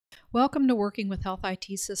Welcome to Working with Health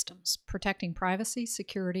IT Systems, Protecting Privacy,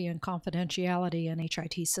 Security, and Confidentiality in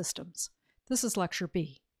HIT Systems. This is Lecture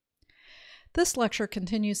B. This lecture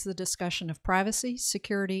continues the discussion of privacy,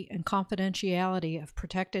 security, and confidentiality of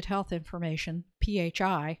protected health information,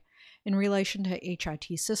 PHI, in relation to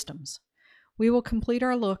HIT systems. We will complete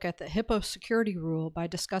our look at the HIPAA security rule by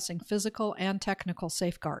discussing physical and technical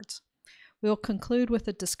safeguards. We will conclude with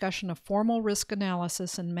a discussion of formal risk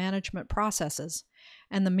analysis and management processes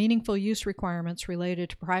and the meaningful use requirements related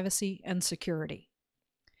to privacy and security.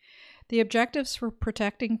 The objectives for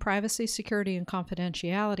protecting privacy, security, and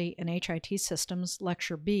confidentiality in HIT systems,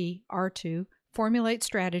 Lecture B, are to formulate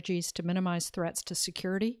strategies to minimize threats to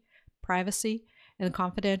security, privacy, and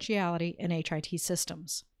confidentiality in HIT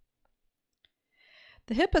systems.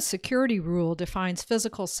 The HIPAA security rule defines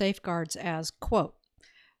physical safeguards as, quote,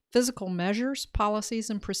 physical measures, policies,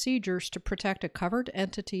 and procedures to protect a covered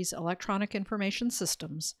entity's electronic information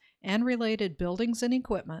systems and related buildings and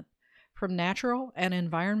equipment from natural and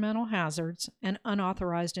environmental hazards and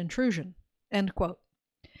unauthorized intrusion, end quote.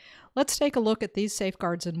 Let's take a look at these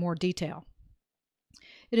safeguards in more detail.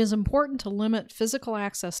 It is important to limit physical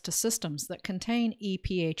access to systems that contain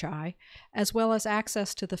ePHI, as well as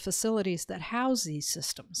access to the facilities that house these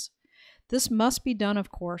systems. This must be done, of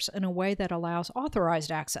course, in a way that allows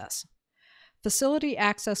authorized access. Facility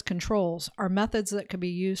access controls are methods that can be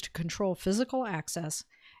used to control physical access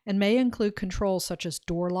and may include controls such as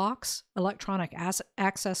door locks, electronic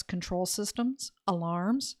access control systems,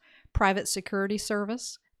 alarms, private security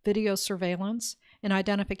service, video surveillance, and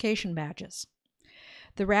identification badges.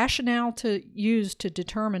 The rationale used to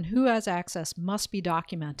determine who has access must be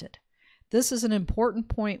documented. This is an important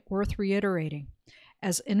point worth reiterating,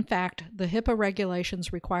 as in fact, the HIPAA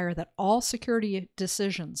regulations require that all security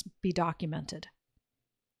decisions be documented.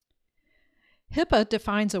 HIPAA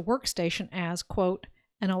defines a workstation as, quote,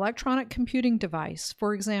 an electronic computing device,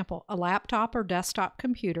 for example, a laptop or desktop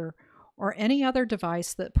computer, or any other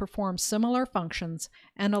device that performs similar functions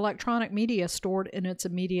and electronic media stored in its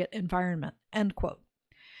immediate environment, end quote.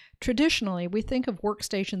 Traditionally, we think of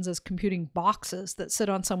workstations as computing boxes that sit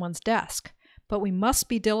on someone's desk, but we must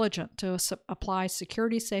be diligent to apply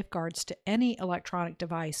security safeguards to any electronic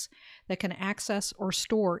device that can access or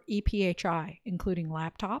store ePHI, including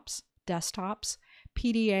laptops, desktops,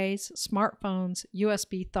 PDAs, smartphones,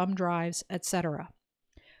 USB thumb drives, etc.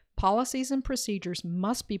 Policies and procedures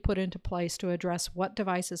must be put into place to address what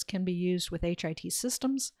devices can be used with HIT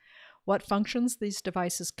systems, what functions these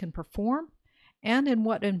devices can perform, and in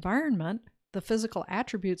what environment, the physical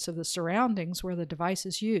attributes of the surroundings where the device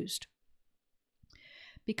is used.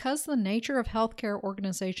 Because the nature of healthcare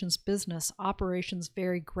organizations' business operations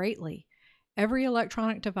vary greatly, every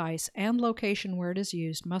electronic device and location where it is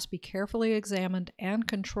used must be carefully examined and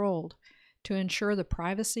controlled to ensure the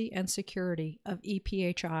privacy and security of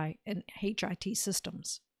ePHI and HIT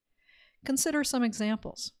systems. Consider some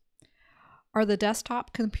examples. Are the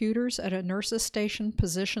desktop computers at a nurse's station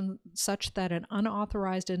positioned such that an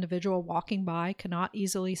unauthorized individual walking by cannot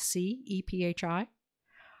easily see ePHI?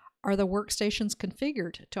 Are the workstations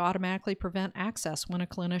configured to automatically prevent access when a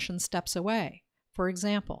clinician steps away? For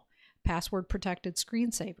example, password-protected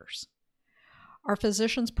screensavers. Are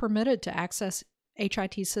physicians permitted to access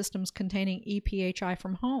HIT systems containing ePHI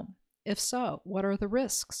from home? If so, what are the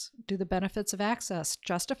risks? Do the benefits of access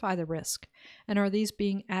justify the risk? And are these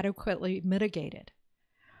being adequately mitigated?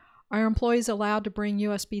 Are employees allowed to bring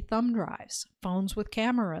USB thumb drives, phones with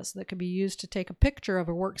cameras that can be used to take a picture of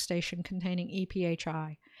a workstation containing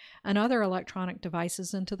ePHI, and other electronic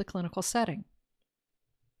devices into the clinical setting?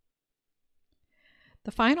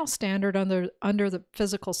 The final standard under the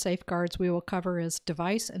physical safeguards we will cover is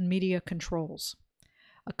device and media controls.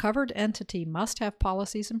 A covered entity must have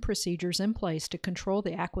policies and procedures in place to control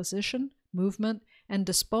the acquisition, movement, and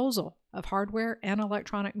disposal of hardware and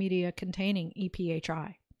electronic media containing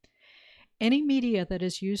ePHI. Any media that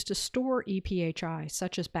is used to store ePHI,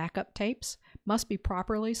 such as backup tapes, must be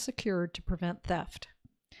properly secured to prevent theft.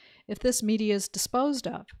 If this media is disposed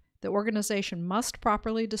of, the organization must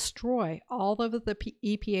properly destroy all of the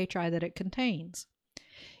ePHI that it contains.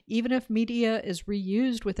 Even if media is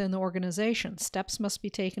reused within the organization, steps must be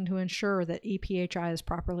taken to ensure that ePHI is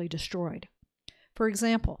properly destroyed. For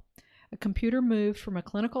example, a computer moved from a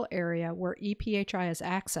clinical area where ePHI is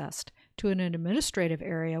accessed to an administrative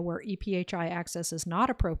area where ePHI access is not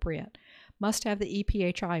appropriate must have the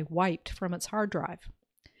ePHI wiped from its hard drive.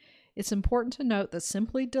 It's important to note that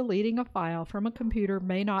simply deleting a file from a computer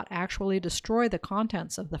may not actually destroy the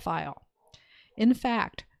contents of the file. In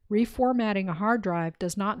fact, reformatting a hard drive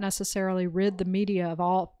does not necessarily rid the media of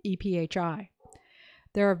all ePHI.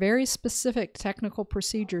 There are very specific technical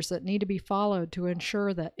procedures that need to be followed to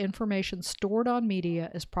ensure that information stored on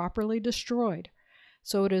media is properly destroyed,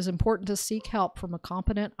 so it is important to seek help from a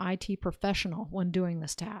competent IT professional when doing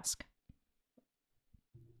this task.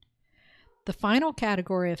 The final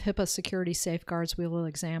category of HIPAA security safeguards we will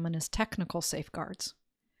examine is technical safeguards.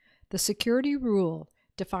 The security rule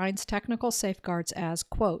defines technical safeguards as,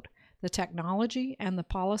 quote, the technology and the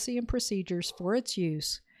policy and procedures for its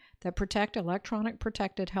use that protect electronic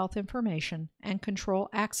protected health information and control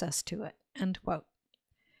access to it, end quote.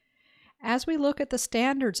 As we look at the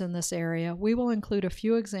standards in this area, we will include a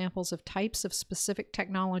few examples of types of specific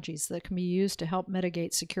technologies that can be used to help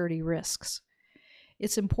mitigate security risks.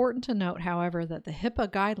 It's important to note, however, that the HIPAA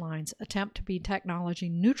guidelines attempt to be technology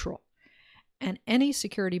neutral, and any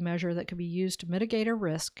security measure that can be used to mitigate a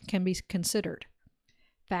risk can be considered.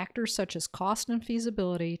 Factors such as cost and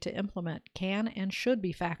feasibility to implement can and should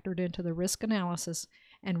be factored into the risk analysis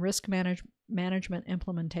and risk management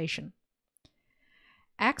implementation.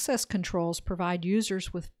 Access controls provide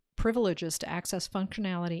users with privileges to access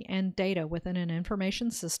functionality and data within an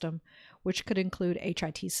information system, which could include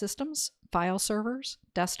HIT systems, file servers,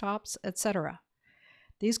 desktops, etc.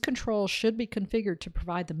 These controls should be configured to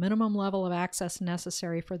provide the minimum level of access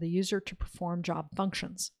necessary for the user to perform job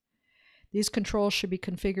functions. These controls should be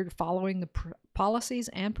configured following the policies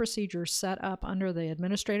and procedures set up under the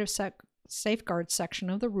Administrative Safeguards section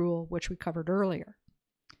of the rule, which we covered earlier.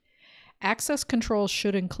 Access controls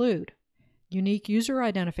should include unique user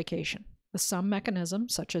identification, with some mechanism,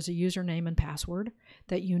 such as a username and password,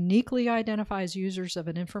 that uniquely identifies users of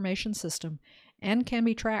an information system and can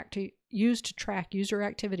be used to track user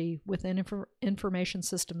activity within information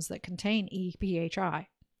systems that contain EPHI.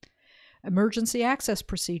 Emergency access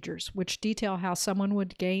procedures, which detail how someone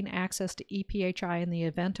would gain access to EPHI in the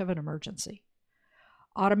event of an emergency.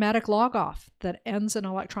 Automatic log-off that ends an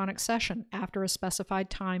electronic session after a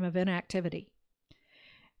specified time of inactivity.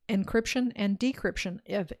 Encryption and decryption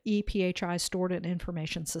of EPHI stored in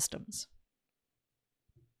information systems.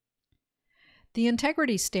 The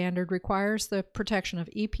integrity standard requires the protection of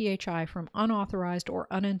EPHI from unauthorized or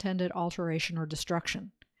unintended alteration or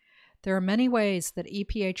destruction. There are many ways that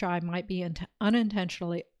EPHI might be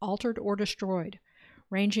unintentionally altered or destroyed,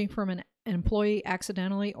 ranging from an employee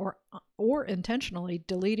accidentally or intentionally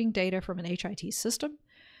deleting data from an HIT system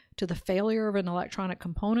to the failure of an electronic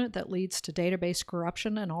component that leads to database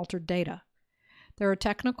corruption and altered data. There are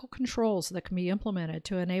technical controls that can be implemented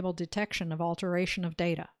to enable detection of alteration of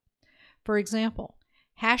data. For example,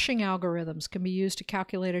 hashing algorithms can be used to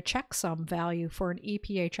calculate a checksum value for an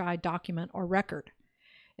EPHI document or record.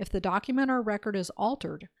 If the document or record is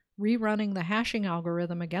altered, rerunning the hashing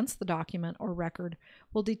algorithm against the document or record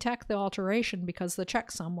will detect the alteration because the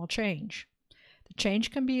checksum will change. The change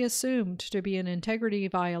can be assumed to be an integrity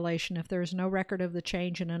violation if there is no record of the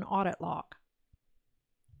change in an audit log.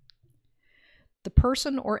 The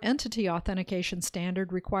person or entity authentication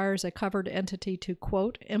standard requires a covered entity to,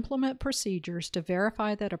 quote, implement procedures to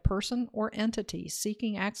verify that a person or entity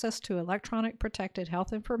seeking access to electronic protected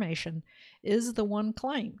health information is the one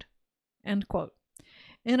claimed, end quote.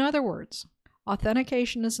 In other words,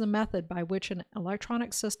 authentication is the method by which an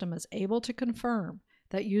electronic system is able to confirm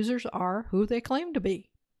that users are who they claim to be.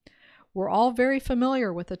 We're all very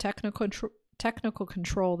familiar with the technical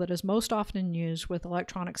control that is most often used with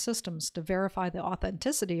electronic systems to verify the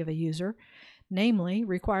authenticity of a user, namely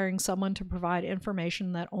requiring someone to provide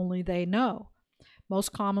information that only they know,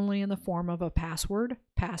 most commonly in the form of a password,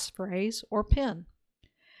 passphrase, or PIN.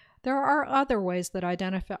 There are other ways that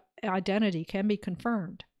identity can be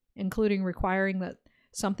confirmed, including requiring that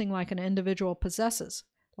something like an individual possesses,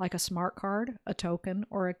 like a smart card, a token,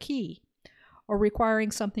 or a key, or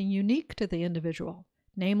requiring something unique to the individual,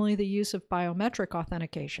 namely the use of biometric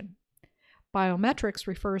authentication. Biometrics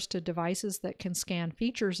refers to devices that can scan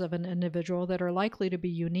features of an individual that are likely to be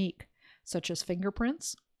unique, such as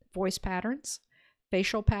fingerprints, voice patterns,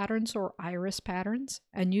 facial patterns, or iris patterns,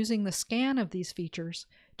 and using the scan of these features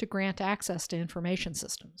to grant access to information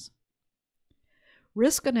systems.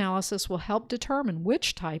 Risk analysis will help determine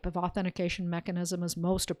which type of authentication mechanism is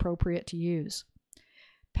most appropriate to use.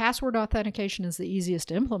 Password authentication is the easiest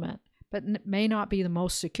to implement, but may not be the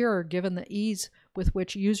most secure given the ease with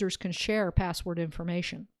which users can share password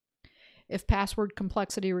information. If password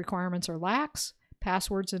complexity requirements are lax,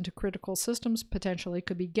 passwords into critical systems potentially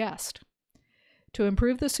could be guessed. To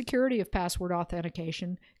improve the security of password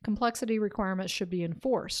authentication, complexity requirements should be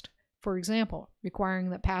enforced. For example, requiring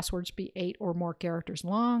that passwords be 8 or more characters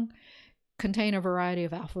long, contain a variety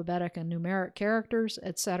of alphabetic and numeric characters,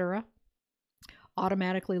 etc.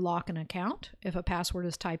 automatically lock an account if a password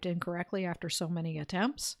is typed incorrectly after so many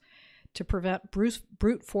attempts, to prevent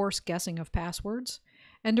brute force guessing of passwords,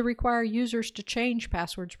 and to require users to change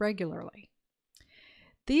passwords regularly.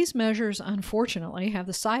 These measures, unfortunately, have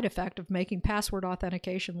the side effect of making password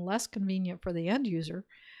authentication less convenient for the end user,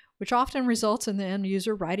 which often results in the end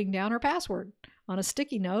user writing down her password on a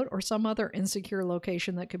sticky note or some other insecure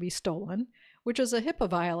location that could be stolen, which is a HIPAA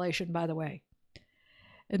violation, by the way.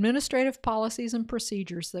 Administrative policies and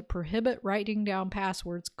procedures that prohibit writing down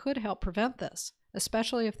passwords could help prevent this,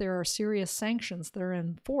 especially if there are serious sanctions that are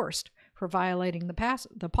enforced for violating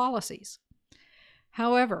the policies.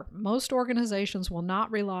 However, most organizations will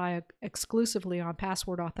not rely exclusively on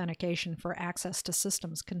password authentication for access to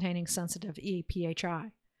systems containing sensitive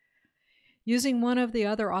ePHI. Using one of the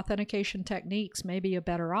other authentication techniques may be a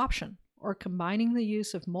better option, or combining the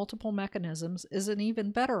use of multiple mechanisms is an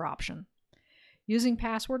even better option. Using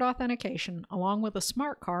password authentication along with a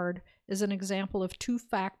smart card is an example of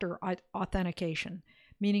two-factor authentication,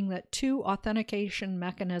 meaning that two authentication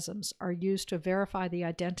mechanisms are used to verify the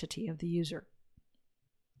identity of the user.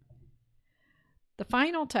 The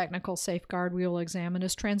final technical safeguard we will examine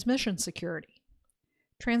is transmission security.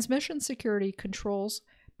 Transmission security controls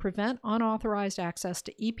prevent unauthorized access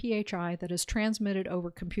to ePHI that is transmitted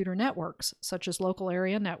over computer networks, such as local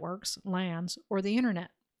area networks, LANs, or the Internet.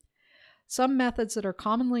 Some methods that are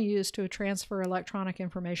commonly used to transfer electronic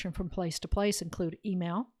information from place to place include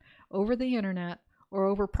email, over the Internet, or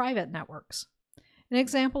over private networks. An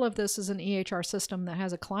example of this is an EHR system that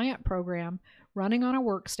has a client program running on a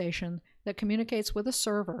workstation that communicates with a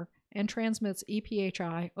server and transmits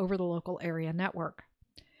ePHI over the local area network.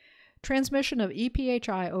 Transmission of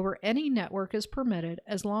ePHI over any network is permitted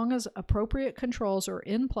as long as appropriate controls are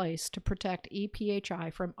in place to protect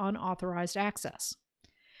ePHI from unauthorized access.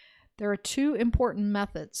 There are two important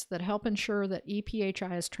methods that help ensure that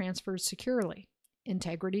ePHI is transferred securely: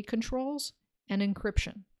 integrity controls and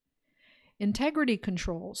encryption. Integrity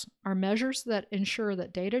controls are measures that ensure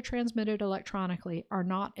that data transmitted electronically are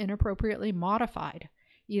not inappropriately modified,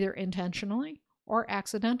 either intentionally or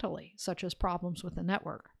accidentally, such as problems with the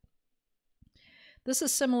network. This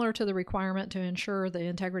is similar to the requirement to ensure the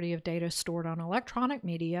integrity of data stored on electronic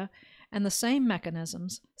media, and the same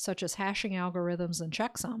mechanisms, such as hashing algorithms and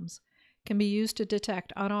checksums, can be used to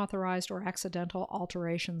detect unauthorized or accidental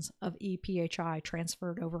alterations of ePHI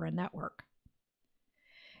transferred over a network.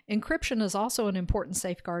 Encryption is also an important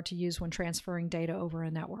safeguard to use when transferring data over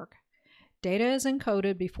a network. Data is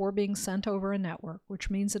encoded before being sent over a network,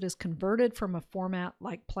 which means it is converted from a format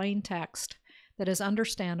like plain text that is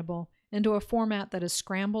understandable into a format that is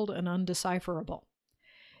scrambled and undecipherable.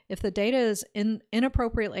 If the data is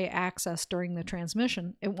inappropriately accessed during the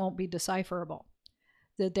transmission, it won't be decipherable.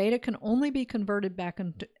 The data can only be converted back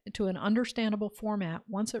into an understandable format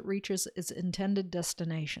once it reaches its intended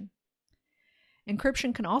destination.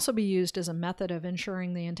 Encryption can also be used as a method of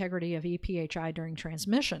ensuring the integrity of ePHI during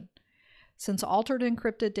transmission, since altered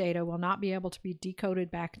encrypted data will not be able to be decoded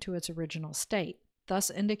back to its original state, thus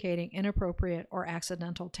indicating inappropriate or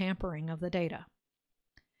accidental tampering of the data.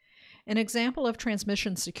 An example of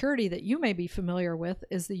transmission security that you may be familiar with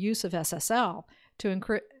is the use of SSL to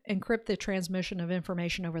encrypt the transmission of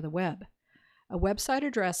information over the web. A website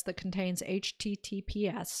address that contains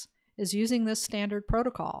HTTPS is using this standard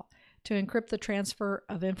protocol to encrypt the transfer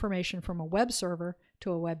of information from a web server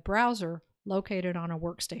to a web browser located on a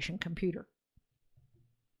workstation computer.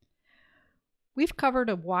 We've covered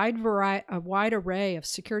a wide array of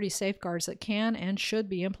security safeguards that can and should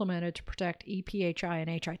be implemented to protect ePHI and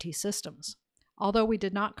HIT systems. Although we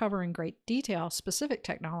did not cover in great detail specific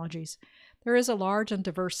technologies, there is a large and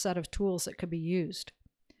diverse set of tools that could be used.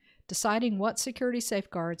 Deciding what security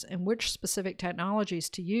safeguards and which specific technologies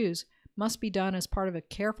to use must be done as part of a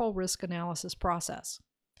careful risk analysis process.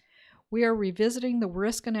 We are revisiting the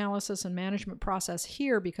risk analysis and management process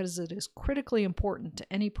here because it is critically important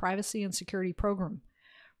to any privacy and security program,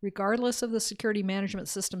 regardless of the security management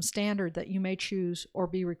system standard that you may choose or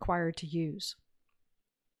be required to use.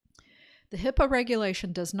 The HIPAA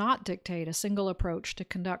regulation does not dictate a single approach to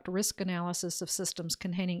conduct risk analysis of systems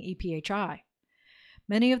containing ePHI.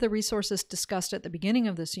 Many of the resources discussed at the beginning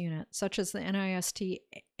of this unit, such as the NIST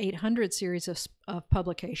 800 series of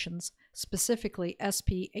publications, specifically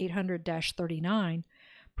SP 800-39,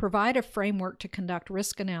 provide a framework to conduct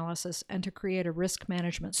risk analysis and to create a risk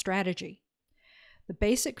management strategy. The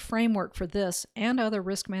basic framework for this and other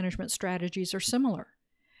risk management strategies are similar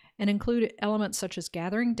and include elements such as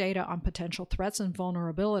gathering data on potential threats and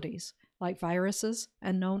vulnerabilities, like viruses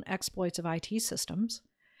and known exploits of IT systems,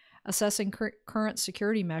 assessing current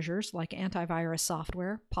security measures like antivirus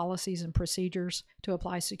software, policies, and procedures to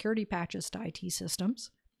apply security patches to IT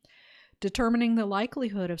systems, determining the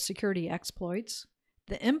likelihood of security exploits,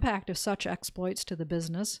 the impact of such exploits to the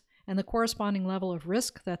business, and the corresponding level of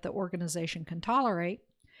risk that the organization can tolerate,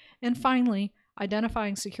 and finally,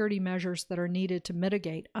 identifying security measures that are needed to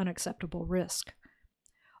mitigate unacceptable risk.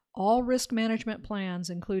 All risk management plans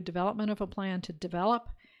include development of a plan to develop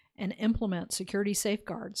and implement security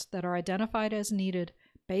safeguards that are identified as needed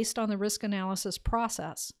based on the risk analysis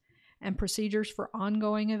process and procedures for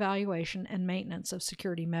ongoing evaluation and maintenance of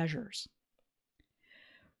security measures.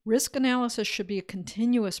 Risk analysis should be a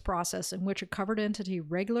continuous process in which a covered entity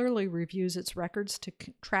regularly reviews its records to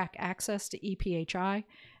track access to EPHI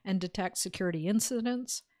and detect security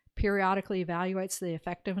incidents, periodically evaluates the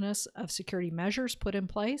effectiveness of security measures put in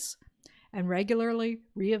place, and regularly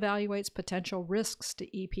reevaluates potential risks to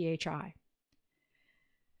EPHI.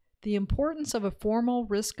 The importance of a formal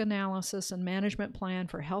risk analysis and management plan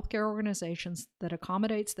for healthcare organizations that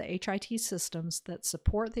accommodates the HIT systems that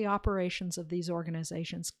support the operations of these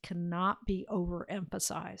organizations cannot be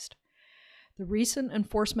overemphasized. The recent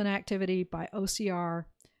enforcement activity by OCR,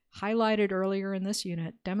 highlighted earlier in this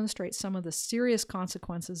unit, demonstrates some of the serious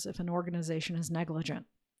consequences if an organization is negligent.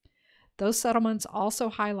 Those settlements also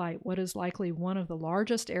highlight what is likely one of the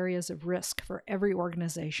largest areas of risk for every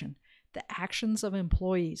organization: the actions of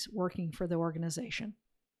employees working for the organization.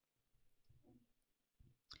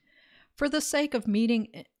 For the sake of meeting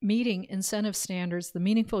incentive standards, the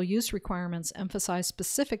meaningful use requirements emphasize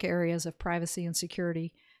specific areas of privacy and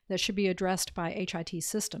security that should be addressed by HIT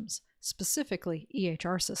systems, specifically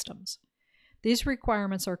EHR systems. These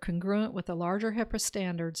requirements are congruent with the larger HIPAA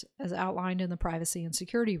standards as outlined in the privacy and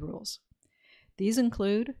security rules. These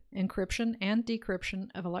include encryption and decryption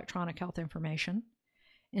of electronic health information,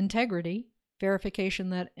 integrity,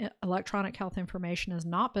 verification that electronic health information has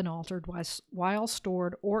not been altered while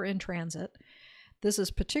stored or in transit. This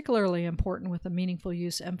is particularly important with a meaningful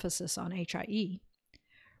use emphasis on HIE.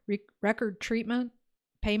 Record treatment,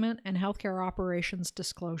 payment, and healthcare operations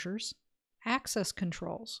disclosures. Access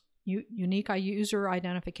controls, unique user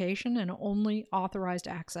identification and only authorized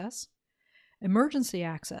access. Emergency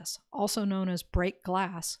access, also known as break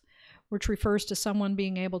glass, which refers to someone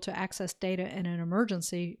being able to access data in an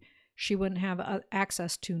emergency she wouldn't have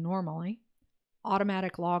access to normally.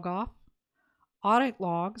 Automatic log off. Audit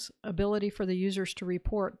logs, ability for the users to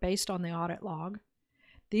report based on the audit log.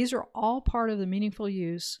 These are all part of the meaningful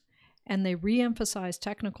use, and they re-emphasize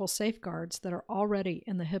technical safeguards that are already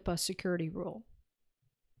in the HIPAA security rule.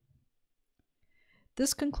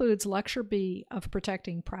 This concludes Lecture B of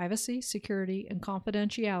Protecting Privacy, Security, and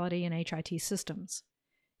Confidentiality in HIT Systems.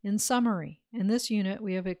 In summary, in this unit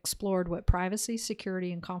we have explored what privacy,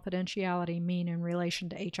 security, and confidentiality mean in relation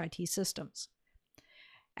to HIT systems.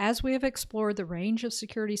 As we have explored the range of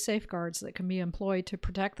security safeguards that can be employed to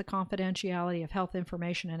protect the confidentiality of health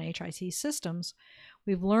information in HIT systems,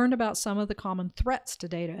 we've learned about some of the common threats to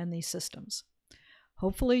data in these systems.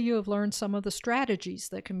 Hopefully you have learned some of the strategies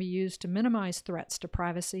that can be used to minimize threats to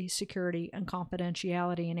privacy, security, and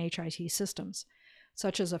confidentiality in HIT systems,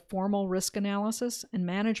 such as a formal risk analysis and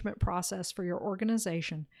management process for your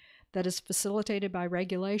organization that is facilitated by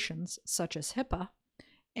regulations such as HIPAA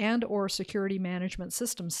and/or security management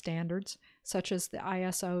system standards such as the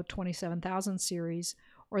ISO 27000 series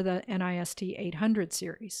or the NIST 800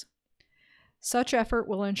 series. Such effort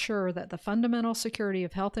will ensure that the fundamental security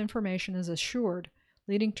of health information is assured,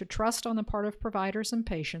 leading to trust on the part of providers and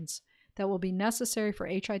patients that will be necessary for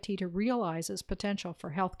HIT to realize its potential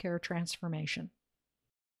for healthcare transformation.